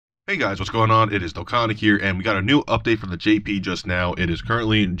Hey guys, what's going on? It is Dokkan here, and we got a new update from the JP just now. It is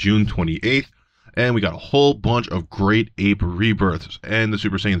currently June 28th, and we got a whole bunch of great ape rebirths and the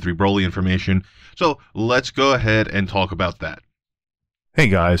Super Saiyan 3 Broly information. So let's go ahead and talk about that. Hey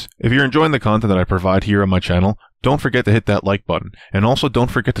guys, if you're enjoying the content that I provide here on my channel, don't forget to hit that like button, and also don't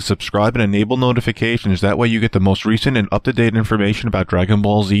forget to subscribe and enable notifications. That way you get the most recent and up-to-date information about Dragon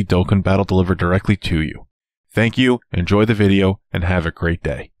Ball Z Dokkan Battle delivered directly to you. Thank you, enjoy the video, and have a great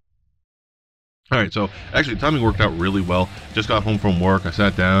day. Alright, so actually timing worked out really well. Just got home from work, I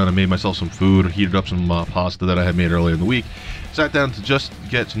sat down, I made myself some food, heated up some pasta that I had made earlier in the week. Sat down to just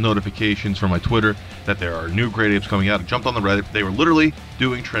get some notifications from my Twitter that there are new great apes coming out. I jumped on the Reddit. They were literally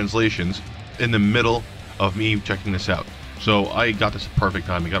doing translations in the middle of me checking this out. So I got this at perfect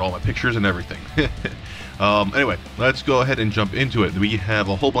time. I got all my pictures and everything. Anyway, let's go ahead and jump into it. We have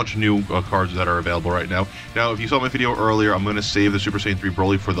a whole bunch of new cards that are available right now. Now, if you saw my video earlier, I'm going to save the Super Saiyan 3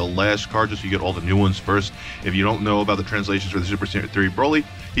 Broly for the last card, just so you get all the new ones first. If you don't know about the translations for the Super Saiyan 3 Broly,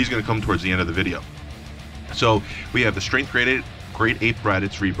 he's going to come towards the end of the video. So, we have the Strength Great Ape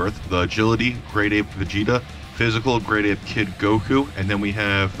Raditz Rebirth, the Agility Great Ape Vegeta, Physical Great Ape Kid Goku, and then we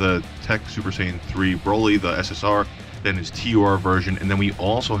have the TEQ Super Saiyan 3 Broly, the SSR, then his TUR version, and then we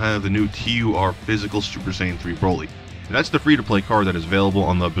also have the new TUR Physical Super Saiyan 3 Broly. And that's the free-to-play card that is available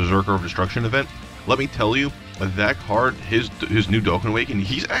on the Berserker of Destruction event. Let me tell you, that card, his new Dokkan Awakening,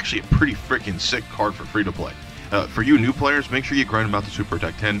 he's actually a pretty freaking sick card for free-to-play. For you new players, make sure you grind him out to Super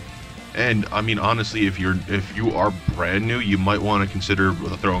Attack 10. And I mean, honestly, if you are brand new, you might want to consider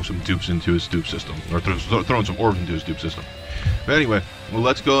throwing some dupes into his dupe system, or throwing some orbs into his dupe system. But anyway, well,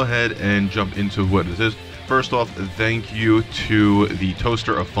 let's go ahead and jump into what this is. First off, thank you to the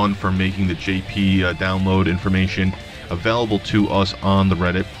Toaster of Fun for making the JP download information available to us on the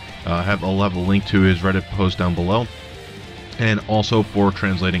Reddit. I'll have a link to his Reddit post down below, and also for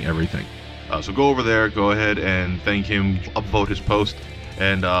translating everything. So go over there, go ahead and thank him, upvote his post,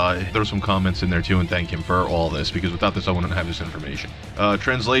 and throw some comments in there too and thank him for all this, because without this I wouldn't have this information.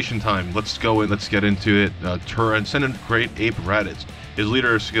 Translation time, let's get into it. Transcendent Great Ape Raditz. His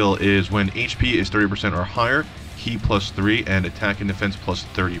leader skill is when HP is 30% or higher, Ki +3, and attack and defense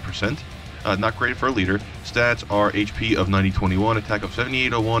 +30%. Not great for a leader. Stats are HP of 9021, attack of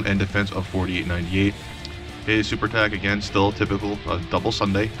 7801, and defense of 4898. His super attack, again, still typical, double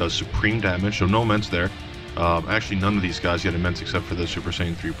Sunday, does supreme damage, so no immense there. Actually, none of these guys get immense except for the Super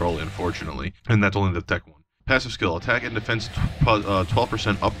Saiyan 3 Broly, unfortunately, and that's only the tech one. Passive skill, attack and defense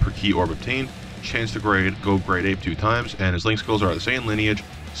 12% up per key orb obtained. Chance to go Great Ape 2 times, and his link skills are the Saiyan Lineage,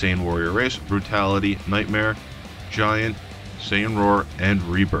 Saiyan Warrior Race, Brutality, Nightmare, Giant, Saiyan Roar, and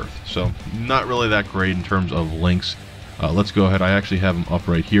Rebirth. So, not really that great in terms of links. Let's go ahead. I actually have him up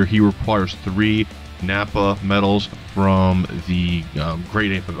right here. He requires 3 Nappa medals from the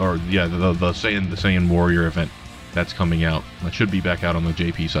Great Ape, or yeah, the Saiyan Warrior event that's coming out. That should be back out on the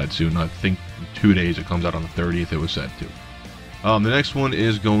JP side soon. I think 2 days. It comes out on the 30th. It was said to. The next one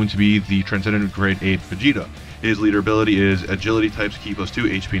is going to be the Transcendent Great Ape Vegeta. His leader ability is Agility Types, Ki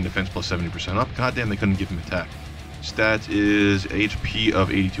 +2, HP and defense +70% up. Goddamn, they couldn't give him attack. Stats is HP of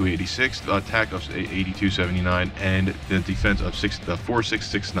 8286, attack of 8279, and the defense of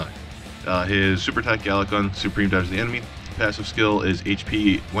 4669. His super attack Galick gun supreme damages the enemy. Passive skill is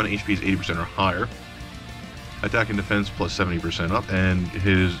HP when HP is 80% or higher. Attack and defense +70% up, and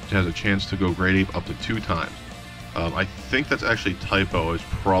has a chance to go Great Ape up to 2 times. I think that's actually typo. It's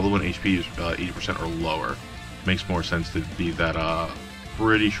probably when HP is 80% or lower. Makes more sense to be that.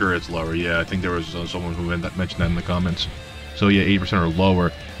 Pretty sure it's lower. Yeah, I think there was someone who mentioned that in the comments. So yeah, 80% or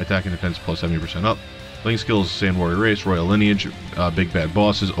lower. Attack and defense +70% up. Link skills: Saiyan Warrior Race, Royal Lineage, Big Bad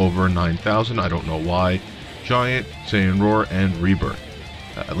Bosses over 9,000. I don't know why. Giant, Saiyan Roar, and Rebirth.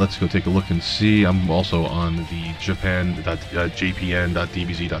 Let's go take a look and see. I'm also on the jpn.dbz.space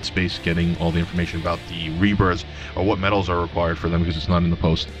getting all the information about the rebirths, or what medals are required for them, because it's not in the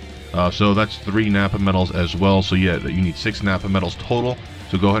post. So that's 3 Nappa medals as well. So yeah, you need 6 Nappa medals total.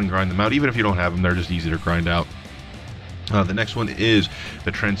 So go ahead and grind them out. Even if you don't have them, they're just easy to grind out. The next one is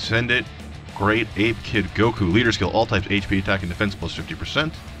the Transcendent Great Ape Kid Goku. Leader skill, all types, HP, attack, and defense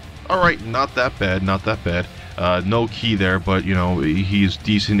 +50%. Alright, not that bad, not that bad. No key there, but you know, he's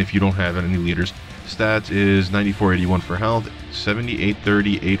decent if you don't have any leaders. Stats is 9481 for health,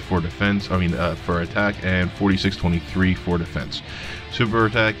 7838 for defense, for attack, and 4623 for defense. Super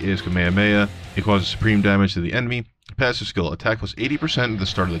attack is Kamehameha. It causes supreme damage to the enemy. Passive skill, attack +80% at the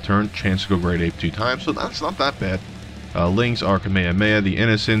start of the turn, chance to go Great Ape 2 times, so that's not that bad. Links are Kamehameha, the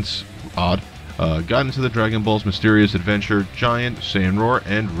Innocence, Guidance of the Dragon Ball's Mysterious Adventure, Giant, Saiyan Roar,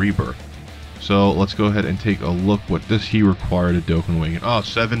 and Rebirth. So let's go ahead and take a look. What does he require to Dokkan Awakening? Oh,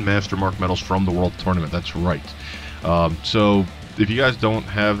 7 Master Mark medals from the World Tournament. That's right. So if you guys don't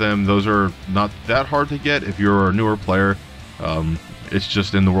have them, those are not that hard to get. If you're a newer player, it's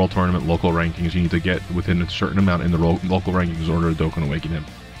just in the World Tournament local rankings. You need to get within a certain amount in the local rankings in order to Dokkan Awaken him.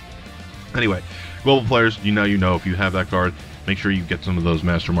 Anyway, global players, you know if you have that card, make sure you get some of those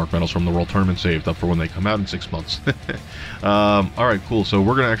Master Mark medals from the World Tournament saved up for when they come out in 6 months. Alright, cool. So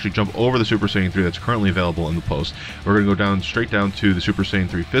we're going to actually jump over the Super Saiyan 3 that's currently available in the post. We're going to go straight down to the Super Saiyan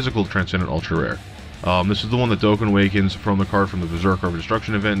 3 Physical Transcendent Ultra Rare. This is the one that Dokkan awakens from the card from the Berserker of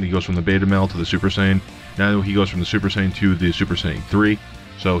Destruction event. He goes from the Beta Male to the Super Saiyan. Now he goes from the Super Saiyan to the Super Saiyan 3.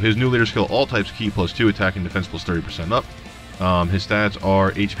 So his new leader skill, all types Ki +2, attack and defense plus 30% up. His stats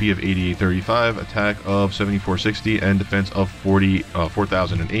are HP of 8835, attack of 7460, and defense of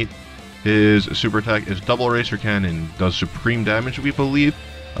 4008. His super attack is double eraser cannon, does supreme damage, we believe.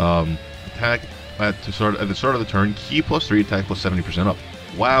 Attack at the start of the turn, Ki +3, attack plus 70% up.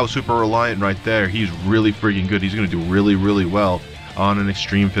 Wow, super reliant right there. He's really freaking good. He's going to do really, really well on an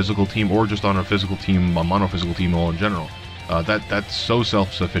extreme physical team, or just on a physical team, a mono physical team all in general. That's so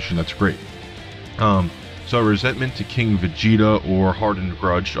self-sufficient. That's great. So Resentment to King Vegeta, or Hardened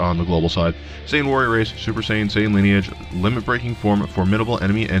Grudge on the global side. Saiyan Warrior Race, Super Saiyan, Saiyan Lineage, Limit Breaking Form, Formidable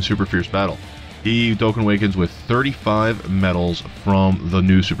Enemy, and Super Fierce Battle. He Dokkan Awakens with 35 medals from the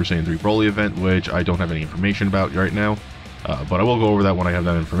new Super Saiyan 3 Broly event, which I don't have any information about right now. But I will go over that when I have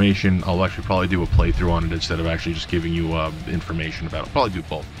that information. I'll actually probably do a playthrough on it instead of actually just giving you information about it. I'll probably do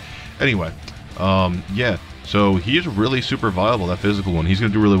both. Anyway, yeah. So he is really super viable, that physical one. He's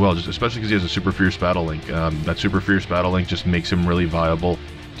going to do really well, just especially because he has a Super Fierce Battle Link. That Super Fierce Battle Link just makes him really viable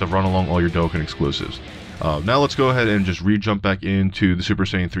to run along all your Dokkan exclusives. Now let's go ahead and just re-jump back into the Super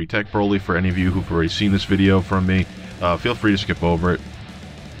Saiyan 3 TEQ Broly. For any of you who've already seen this video from me, feel free to skip over it.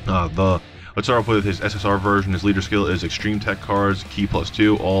 Let's start off with his SSR version. His leader skill is Extreme Tech cards, Ki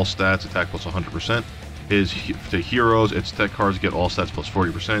 +2, all stats, attack plus 100%. To heroes, its Tech cards get all stats plus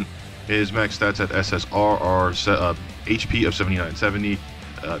 40%. His max stats at SSR are HP of 7970,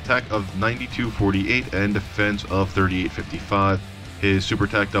 attack of 9248, and defense of 3855. His super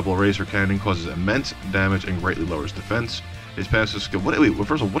attack double eraser cannon causes immense damage and greatly lowers defense. His passive skill,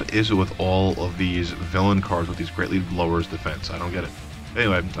 first of all, what is it with all of these villain cards with these greatly lowers defense? I don't get it.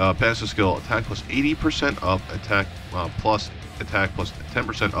 Anyway, passive skill, attack plus 80% up, attack plus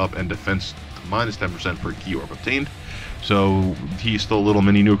 10% up, and defense minus 10% per Ki orb obtained. So he's still a little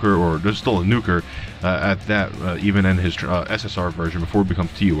mini nuker, or there's still a nuker at that, even in his SSR version before it becomes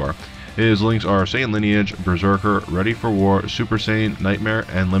TUR. His links are Saiyan Lineage, Berserker, Ready for War, Super Saiyan, Nightmare,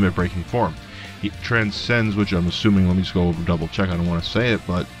 and Limit Breaking Form. He transcends, which I'm assuming, let me just go over double check, I don't want to say it,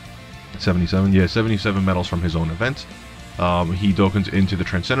 but 77 medals from his own event. He Dokkans into the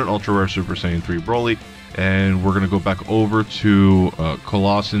Transcendent Ultra Rare Super Saiyan 3 Broly, and we're going to go back over to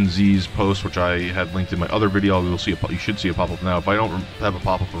Colossin Z's post, which I had linked in my other video. You should see a pop-up now. If I don't have a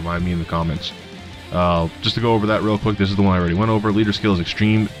pop-up, remind me in the comments. Just to go over that real quick, this is the one I already went over. Leader skill is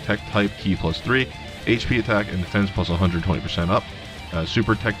Extreme Tech Type Ki +3, HP attack and defense plus 120% up.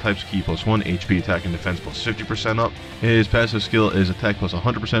 Super Tech Types Ki +1, HP attack and defense plus 50% up. His passive skill is attack plus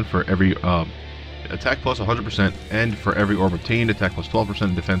 100% for every attack plus 100%, and for every orb obtained, attack plus 12%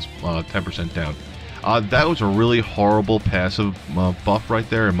 and defense 10% down. That was a really horrible passive buff right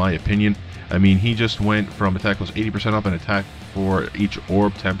there, in my opinion. I mean, he just went from attack plus 80% up and attack for each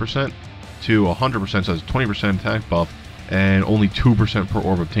orb 10% to 100%, so that's 20% attack buff, and only 2% per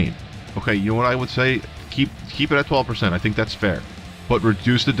orb obtained. Okay, you know what I would say? Keep it at 12%. I think that's fair, but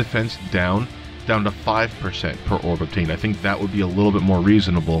reduce the defense down to 5% per orb obtained. I think that would be a little bit more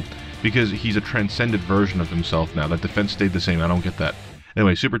reasonable, because he's a transcended version of himself now. That defense stayed the same. I don't get that.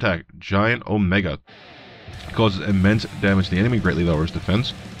 Anyway, super attack, Giant Omega, causes immense damage to the enemy, greatly lowers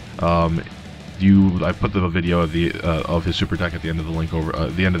defense. I put the video of his super attack at the end of the link over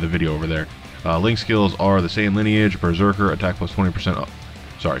the end of the video over there. Link skills are the Saiyan Lineage, Berserker, attack plus 20% up.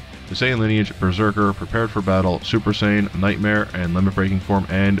 Sorry, the Saiyan Lineage, Berserker, Prepared for Battle, Super Saiyan, Nightmare, and Limit Breaking Form,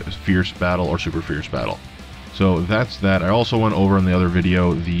 and Fierce Battle or Super Fierce Battle. So that's that. I also went over in the other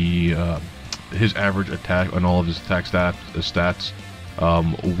video his average attack and all of his attack stats.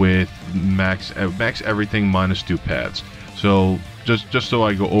 With max everything minus 2 pads. So just so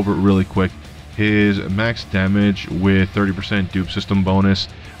I go over it really quick, his max damage with 30% dupe system bonus,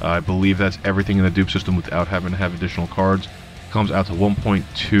 I believe that's everything in the dupe system without having to have additional cards, comes out to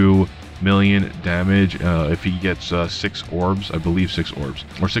 1.2 million damage if he gets 6 orbs, I believe 6 orbs,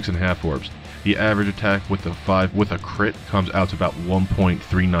 or 6.5 orbs. The average attack with a crit comes out to about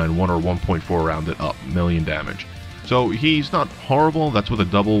 1.391 or 1.4 rounded up million damage. So he's not horrible. That's with a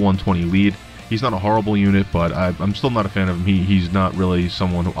double 120 lead. He's not a horrible unit, but I'm still not a fan of him. He's not really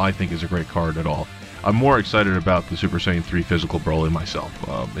someone who I think is a great card at all. I'm more excited about the Super Saiyan 3 physical Broly myself,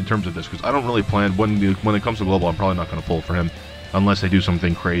 in terms of this, because I don't really plan, when it comes to Global, I'm probably not going to pull for him, unless they do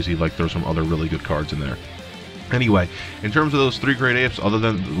something crazy, like there's some other really good cards in there. Anyway, in terms of those 3 Great Apes, other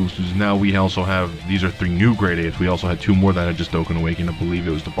than now we also have, these are 3 new Great Apes. We also had 2 more that had just Dokkan Awakening. I believe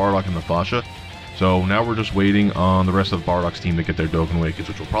it was the Bardock and the Fasha. So now we're just waiting on the rest of Bardock's team to get their Dokkan Awakens,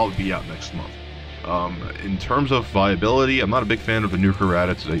 which will probably be out next month. In terms of viability, I'm not a big fan of the new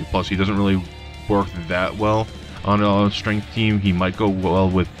Raditz. Plus, he doesn't really work that well on a strength team. He might go well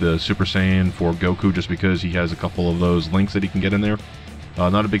with the Super Saiyan for Goku, just because he has a couple of those links that he can get in there.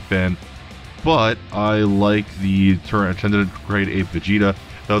 Not a big fan. But I like the Transcendent Great Ape Vegeta,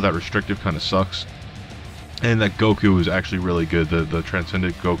 though that restrictive kind of sucks. And that Goku is actually really good, the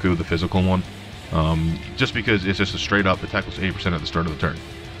Transcendent Goku, the physical one. Just because it's just a straight up, it tackles 80% at the start of the turn.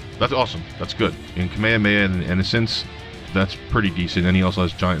 That's awesome, that's good. In Kamehameha and Innocence, that's pretty decent, and he also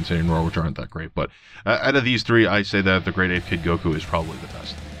has Giant Saiyan Roar, which aren't that great. But out of these 3, I say that the Great Ape Kid Goku is probably the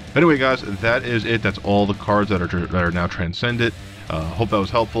best. Anyway, guys, that is it. That's all the cards that are now Transcendent. Hope that was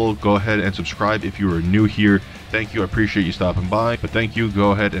helpful. Go ahead and subscribe if you are new here. Thank you. I appreciate you stopping by. But thank you.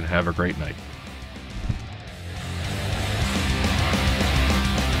 Go ahead and have a great night.